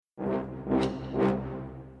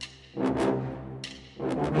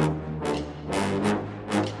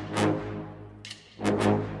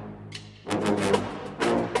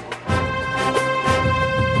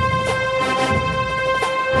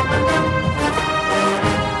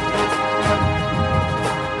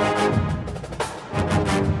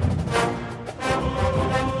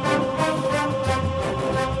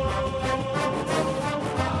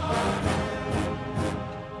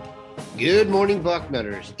Good morning,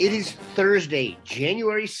 Bucknutters. It is Thursday,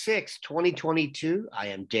 January 6th, 2022. I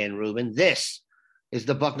am Dan Rubin. This is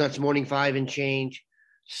the Bucknuts Morning 5 and Change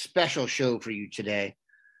special show for you today.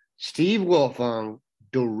 Steve Wilfong,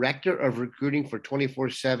 Director of Recruiting for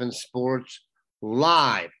 24/7 Sports,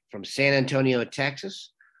 live from San Antonio,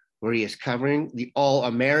 Texas, where he is covering the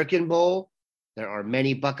All-American Bowl. There are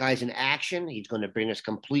many Buckeyes in action. He's going to bring us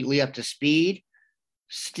completely up to speed.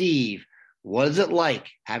 Steve, what is it like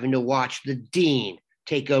having to watch the Dean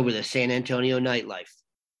take over the San Antonio nightlife?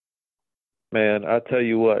 Man, I tell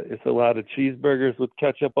you what, it's a lot of cheeseburgers with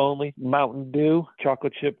ketchup only, Mountain Dew,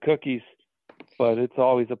 chocolate chip cookies. But it's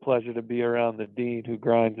always a pleasure to be around the Dean, who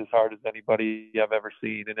grinds as hard as anybody I've ever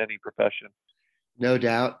seen in any profession. No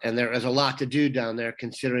doubt. And there is a lot to do down there,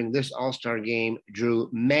 considering this All-Star game drew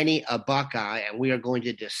many a Buckeye, and we are going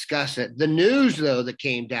to discuss it. The news, though, that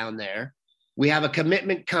came down there, we have a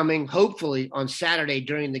commitment coming, hopefully, on Saturday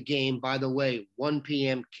during the game. By the way, 1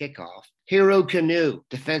 p.m. kickoff. Hero Kanu,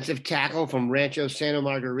 defensive tackle from Rancho Santa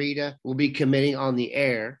Margarita, will be committing on the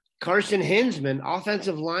air. Carson Hinsman,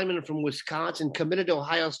 offensive lineman from Wisconsin, committed to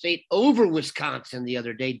Ohio State over Wisconsin the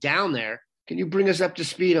other day down there. Can you bring us up to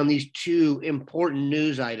speed on these two important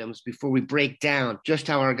news items before we break down just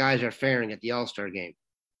how our guys are faring at the All-Star game?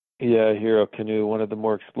 Yeah, Hero Kanu, one of the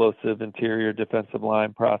more explosive interior defensive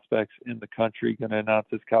line prospects in the country, going to announce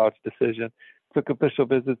his college decision. Took official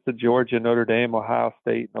visits to Georgia, Notre Dame, Ohio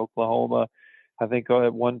State, and Oklahoma. I think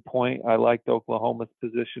at one point I liked Oklahoma's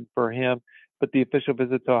position for him, but the official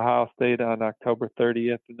visit to Ohio State on October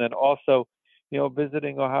 30th, and then also,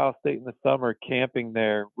 visiting Ohio State in the summer, camping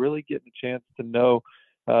there, really getting a chance to know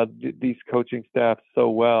these coaching staffs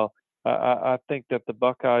so well. I think that the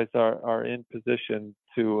Buckeyes are in position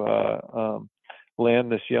to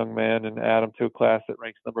land this young man and add him to a class that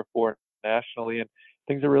ranks number 4 nationally. And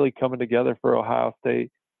things are really coming together for Ohio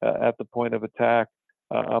State at the point of attack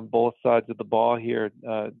on both sides of the ball here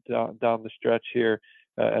down the stretch here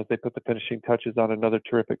as they put the finishing touches on another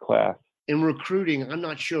terrific class. In recruiting, I'm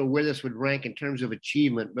not sure where this would rank in terms of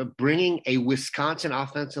achievement, but bringing a Wisconsin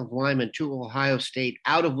offensive lineman to Ohio State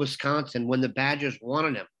out of Wisconsin when the Badgers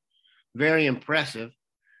wanted him, very impressive.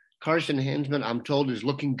 Carson Hinsman, I'm told, is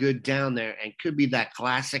looking good down there and could be that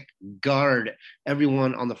classic guard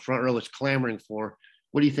everyone on the front row is clamoring for.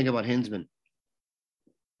 What do you think about Hinsman?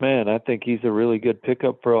 Man, I think he's a really good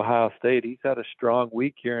pickup for Ohio State. He's had a strong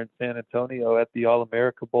week here in San Antonio at the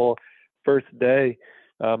All-America Bowl first day.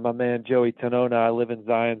 My man Joey Tonona, I live in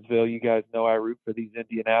Zionsville. You guys know I root for these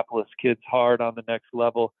Indianapolis kids hard on the next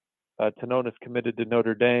level. Tonona's committed to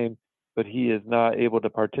Notre Dame, but he is not able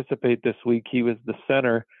to participate this week. He was the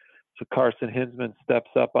center. So Carson Hinsman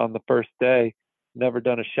steps up on the first day, never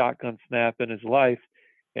done a shotgun snap in his life,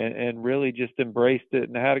 and really just embraced it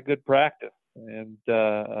and had a good practice. And,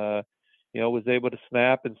 was able to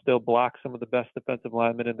snap and still block some of the best defensive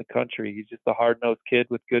linemen in the country. He's just a hard-nosed kid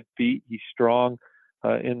with good feet. He's strong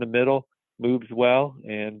in the middle, moves well,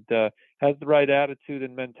 and has the right attitude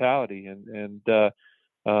and mentality. And if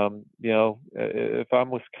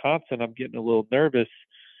I'm Wisconsin, I'm getting a little nervous.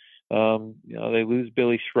 They lose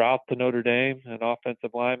Billy Schrout to Notre Dame, an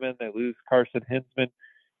offensive lineman. They lose Carson Hinsman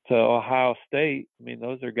to Ohio State. I mean,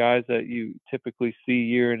 those are guys that you typically see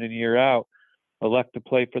year in and year out elect to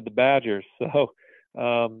play for the Badgers. So,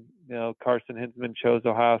 Carson Hinsman chose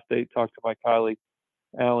Ohio State. Talked to my colleague,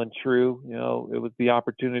 Alan True. It was the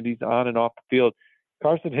opportunities on and off the field.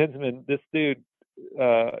 Carson Hinsman, this dude,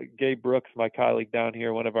 Gabe Brooks, my colleague down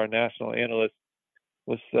here, one of our national analysts,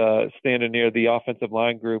 was standing near the offensive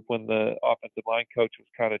line group when the offensive line coach was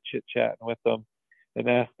kind of chit-chatting with them and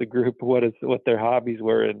asked the group what their hobbies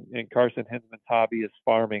were. And Carson Hinsman's hobby is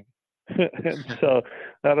farming. And so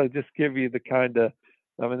that'll just give you the kind of,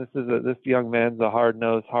 this young man's a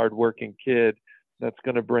hard-nosed, hard-working kid that's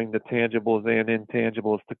going to bring the tangibles and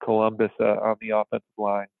intangibles to Columbus on the offensive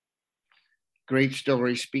line. Great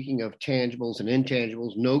story. Speaking of tangibles and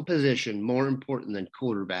intangibles, no position more important than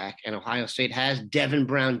quarterback, and Ohio State has Devin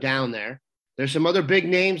Brown down there. There's some other big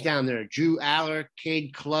names down there, Drew Aller,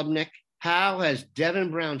 Cade Klubnik. How has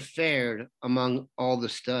Devin Brown fared among all the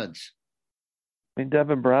studs? I mean,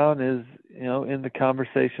 Devin Brown is, in the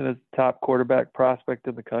conversation as top quarterback prospect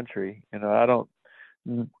in the country. I don't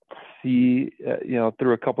see,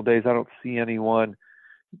 through a couple days, I don't see anyone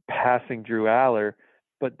passing Drew Aller.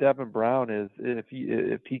 But Devin Brown is,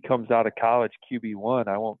 if he comes out of college QB1,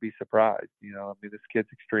 I won't be surprised. This kid's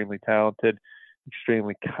extremely talented,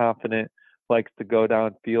 extremely confident, likes to go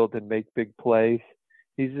downfield and make big plays.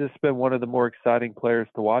 He's just been one of the more exciting players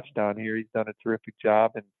to watch down here. He's done a terrific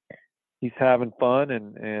job, and he's having fun,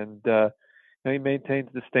 and he maintains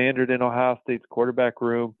the standard in Ohio State's quarterback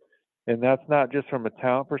room. And that's not just from a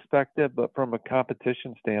talent perspective, but from a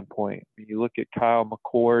competition standpoint. You look at Kyle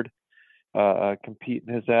McCord,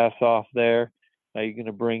 competing his ass off there. Now you're going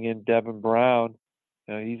to bring in Devin Brown.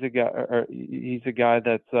 He's a guy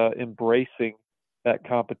that's embracing that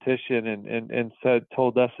competition, and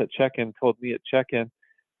told me at check-in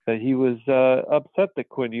that he was upset that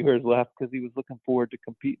Quinn Ewers left because he was looking forward to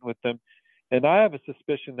competing with them. And I have a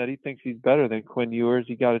suspicion that he thinks he's better than Quinn Ewers.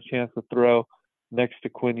 He got a chance to throw next to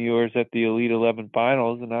Quinn Ewers at the Elite 11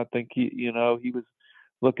 finals, and I think he was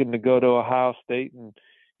looking to go to Ohio State and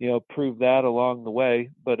prove that along the way.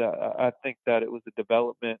 But I think that it was a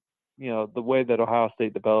development, the way that Ohio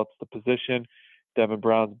State develops the position. Devin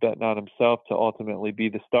Brown's betting on himself to ultimately be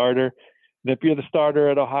the starter. And if you're the starter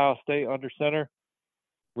at Ohio State under center,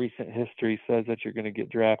 recent history says that you're going to get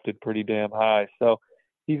drafted pretty damn high. So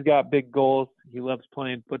he's got big goals. He loves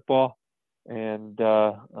playing football, and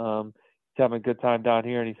he's having a good time down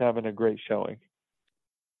here, and he's having a great showing.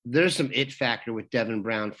 There's some it factor with Devin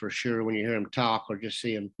Brown for sure when you hear him talk or just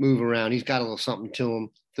see him move around. He's got a little something to him.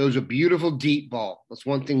 Throws a beautiful deep ball. That's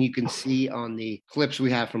one thing you can see on the clips we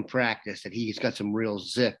have from practice, that he's got some real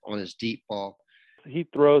zip on his deep ball. He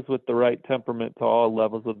throws with the right temperament to all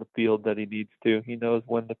levels of the field that he needs to. He knows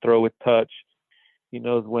when to throw with touch. He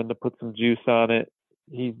knows when to put some juice on it.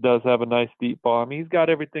 He does have a nice deep ball. I mean, he's got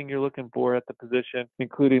everything you're looking for at the position,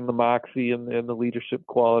 including the moxie and the leadership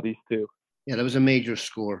qualities too. Yeah, that was a major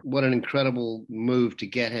score. What an incredible move to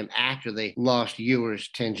get him after they lost Ewers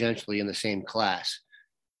tangentially in the same class.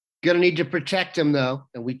 Going to need to protect him, though.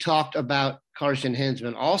 And we talked about Carson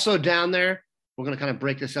Hinsman. Also down there, we're going to kind of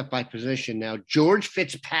break this up by position now. George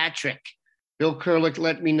Fitzpatrick. Bill Kurelic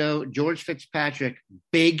let me know. George Fitzpatrick,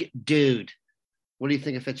 big dude. What do you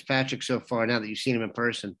think of Fitzpatrick so far now that you've seen him in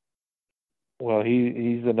person? Well,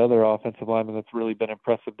 he's another offensive lineman that's really been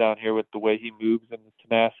impressive down here with the way he moves and the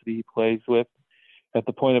tenacity he plays with at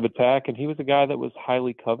the point of attack. And he was a guy that was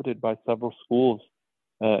highly coveted by several schools.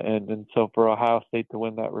 And so for Ohio State to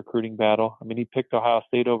win that recruiting battle, I mean, he picked Ohio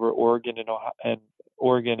State over Oregon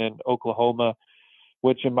and Oklahoma,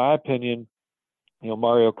 which in my opinion,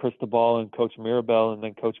 Mario Cristobal and Coach Mirabel and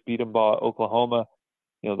then Coach Beatenbaugh at Oklahoma,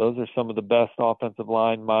 those are some of the best offensive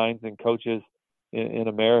line minds and coaches in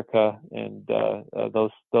America, and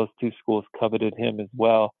those two schools coveted him as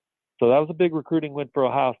well. So that was a big recruiting win for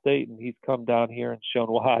Ohio State, and he's come down here and shown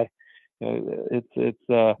why.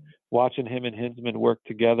 It's watching him and Hinsman work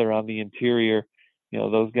together on the interior.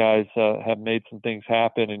 Those guys have made some things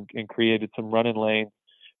happen and created some running lanes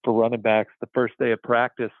for running backs. The first day of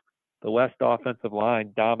practice, the West offensive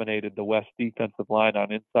line dominated the West defensive line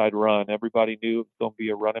on inside run. Everybody knew it was going to be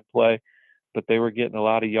a running play, but they were getting a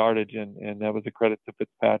lot of yardage, and that was a credit to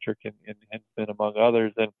Fitzpatrick and Hinsman, among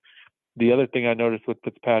others. And the other thing I noticed with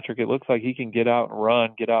Fitzpatrick, it looks like he can get out and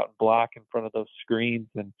run, get out and block in front of those screens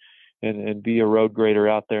and be a road grader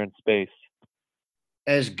out there in space.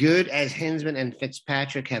 As good as Hinsman and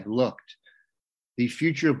Fitzpatrick have looked, the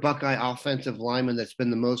future Buckeye offensive lineman that's been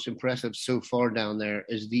the most impressive so far down there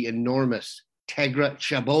is the enormous Tegra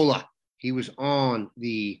Chabola. He was on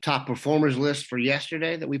the top performers list for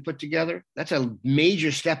yesterday that we put together. That's a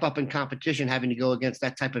major step up in competition, having to go against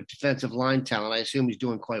that type of defensive line talent. I assume he's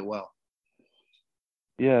doing quite well.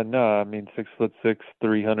 Yeah, no, I mean, 6'6",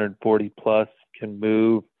 340 plus, can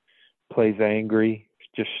move, plays angry,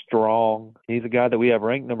 just strong. He's a guy that we have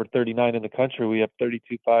ranked number 39 in the country. We have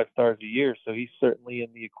 32 5-stars a year, so he's certainly in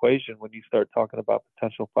the equation when you start talking about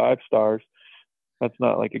potential 5-stars. That's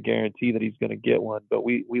not like a guarantee that he's going to get one, but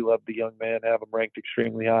we love the young man, have him ranked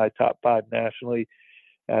extremely high, top 5 nationally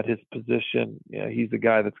at his position. He's a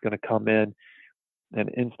guy that's going to come in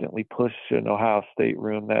and instantly push an Ohio State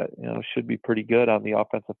room that should be pretty good on the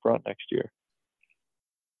offensive front next year.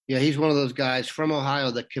 Yeah, he's one of those guys from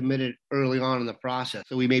Ohio that committed early on in the process,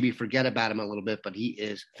 so we maybe forget about him a little bit, but he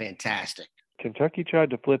is fantastic. Kentucky tried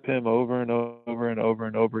to flip him over and over and over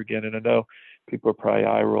and over again, and I know people are probably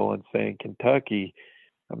eye-rolling saying Kentucky.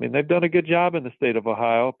 I mean, they've done a good job in the state of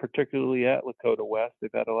Ohio, particularly at Lakota West.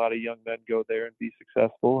 They've had a lot of young men go there and be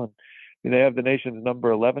successful, and they have the nation's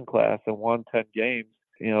number 11 class and won 10 games.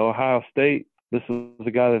 Ohio State, this is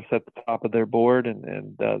a guy that's at the top of their board,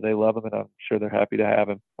 and they love him, and I'm sure they're happy to have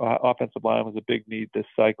him. Offensive line was a big need this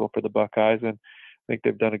cycle for the Buckeyes, and I think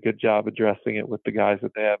they've done a good job addressing it with the guys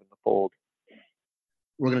that they have in the fold.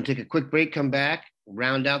 We're going to take a quick break, come back,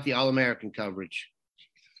 round out the All-American coverage.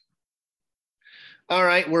 All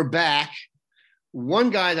right, we're back.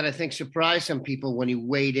 One guy that I think surprised some people when he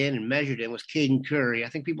weighed in and measured in was Caden Curry. I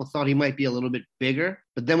think people thought he might be a little bit bigger,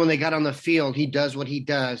 but then when they got on the field, he does what he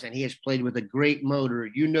does, and he has played with a great motor.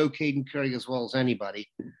 You know Caden Curry as well as anybody.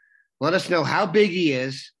 Let us know how big he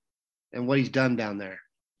is and what he's done down there.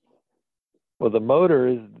 Well, the motor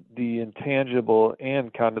is the intangible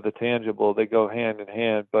and kind of the tangible. They go hand in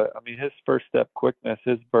hand. But, I mean, his first step quickness,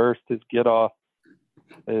 his burst, his get off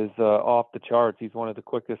is off the charts. He's one of the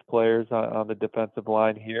quickest players on the defensive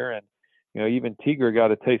line here. And, you know, even Tigre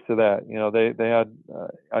got a taste of that. You know, they had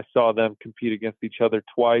I saw them compete against each other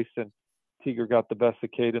twice, and Tigre got the best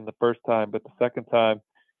of Caden the first time. But the second time,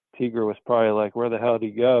 Tigre was probably like, where the hell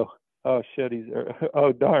did he go? Oh, shit,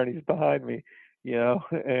 oh, darn, he's behind me. You know,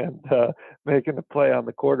 and making the play on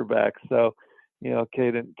the quarterback. So, you know,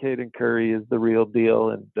 Caden Curry is the real deal,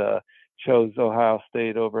 and chose Ohio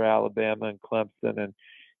State over Alabama and Clemson. And,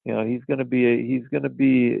 you know, he's going to be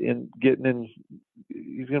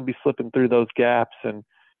slipping through those gaps, and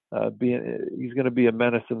he's going to be a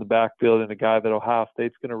menace in the backfield, and a guy that Ohio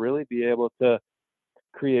State's going to really be able to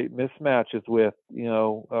create mismatches with, you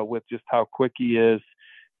know, with just how quick he is,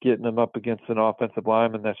 getting him up against an offensive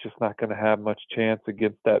lineman that's just not going to have much chance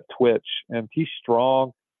against that twitch. And he's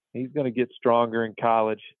strong. He's going to get stronger in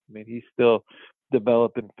college. I mean, he's still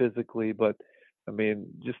developing physically, but I mean,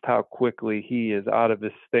 just how quickly he is out of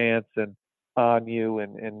his stance and on you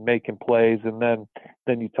and making plays. And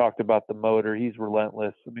then you talked about the motor. He's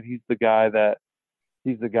relentless. I mean, he's the guy that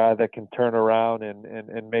can turn around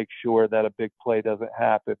and make sure that a big play doesn't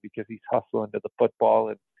happen, because he's hustling to the football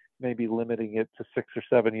and maybe limiting it to 6 or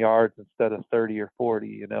 7 yards instead of 30 or 40,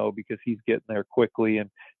 you know, because he's getting there quickly,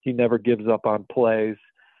 and he never gives up on plays.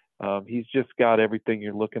 He's just got everything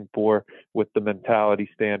you're looking for with the mentality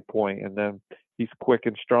standpoint. And then he's quick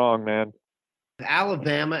and strong, man.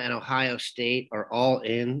 Alabama and Ohio State are all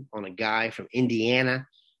in on a guy from Indiana.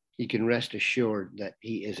 You can rest assured that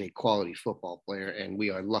he is a quality football player, and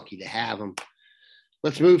we are lucky to have him.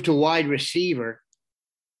 Let's move to wide receiver.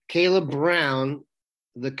 Caleb Brown,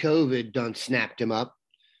 the COVID done snapped him up.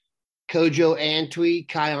 Kojo Antwi,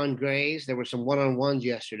 Kyon Grays. There were some one-on-ones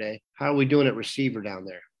yesterday. How are we doing at receiver down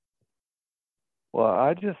there? Well,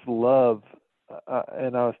 I just love,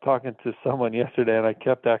 and I was talking to someone yesterday, and I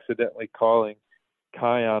kept accidentally calling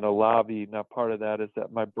Kyon Olavi. Now, part of that is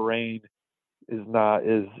that my brain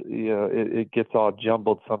it gets all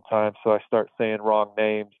jumbled sometimes, so I start saying wrong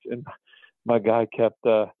names, and my guy kept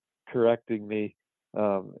correcting me.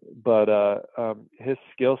 But his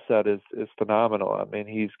skill set is phenomenal. I mean,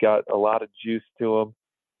 he's got a lot of juice to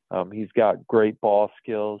him. He's got great ball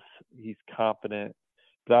skills. He's confident,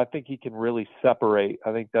 but I think he can really separate.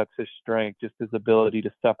 I think that's his strength, just his ability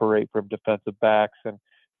to separate from defensive backs and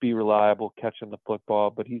be reliable catching the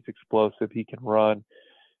football. But he's explosive. He can run.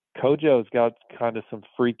 Kojo's got kind of some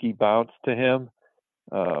freaky bounce to him.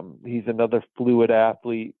 He's another fluid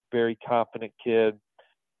athlete, very confident kid.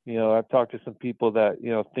 You know, I've talked to some people that, you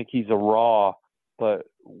know, think he's a raw, but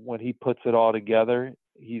when he puts it all together,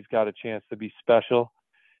 he's got a chance to be special.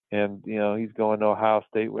 And, you know, he's going to Ohio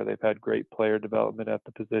State, where they've had great player development at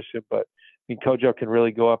the position. But, I mean, Kojo can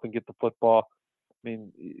really go up and get the football. I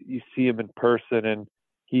mean, you see him in person, and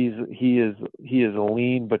he is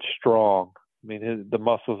lean but strong. I mean, the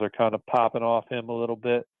muscles are kind of popping off him a little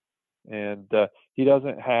bit. And he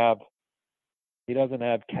doesn't have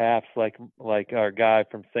calves like our guy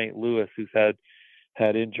from St. Louis who's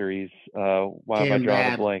had injuries. Why am I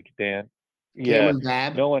drawing a blank, Dan? Cameron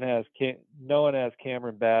Babb. No one has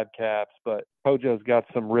Cameron Babb calves, but Kojo's got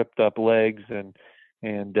some ripped up legs, and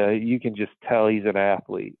you can just tell he's an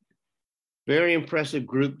athlete. Very impressive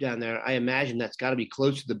group down there. I imagine that's got to be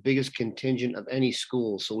close to the biggest contingent of any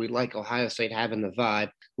school. So we like Ohio State having the vibe.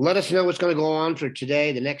 Let us know what's going to go on for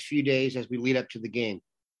today, the next few days as we lead up to the game.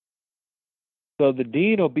 So the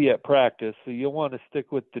dean will be at practice, so you'll want to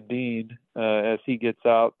stick with the dean as he gets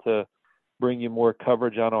out to bring you more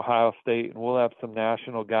coverage on Ohio State, and we'll have some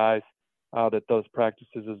national guys out at those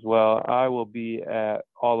practices as well. I will be at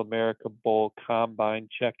All-America Bowl Combine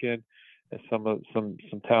check-in as some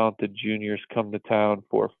talented juniors come to town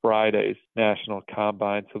for Friday's National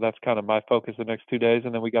Combine. So that's kind of my focus the next 2 days,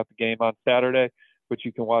 and then we got the game on Saturday, which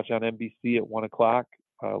you can watch on NBC at 1 o'clock.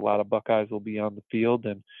 A lot of Buckeyes will be on the field,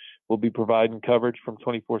 and we'll be providing coverage from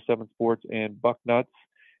 24/7 Sports and Bucknuts.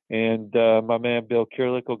 And my man Bill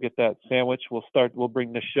Kurlick will get that sandwich. We'll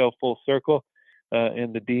bring the show full circle,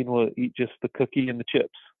 and the Dean will eat just the cookie and the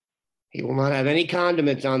chips. He will not have any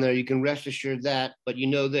condiments on there. You can rest assured that. But you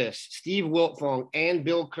know this, Steve Wiltfong and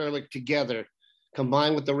Bill Kurlick together,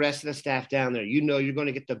 combined with the rest of the staff down there, you know you're going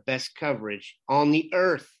to get the best coverage on the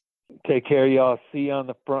earth. Take care, y'all. See you on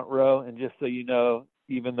the front row. And just so you know,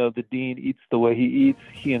 even though the Dean eats the way he eats,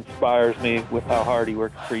 he inspires me with how hard he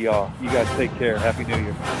works for y'all. You guys take care. Happy New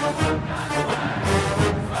Year.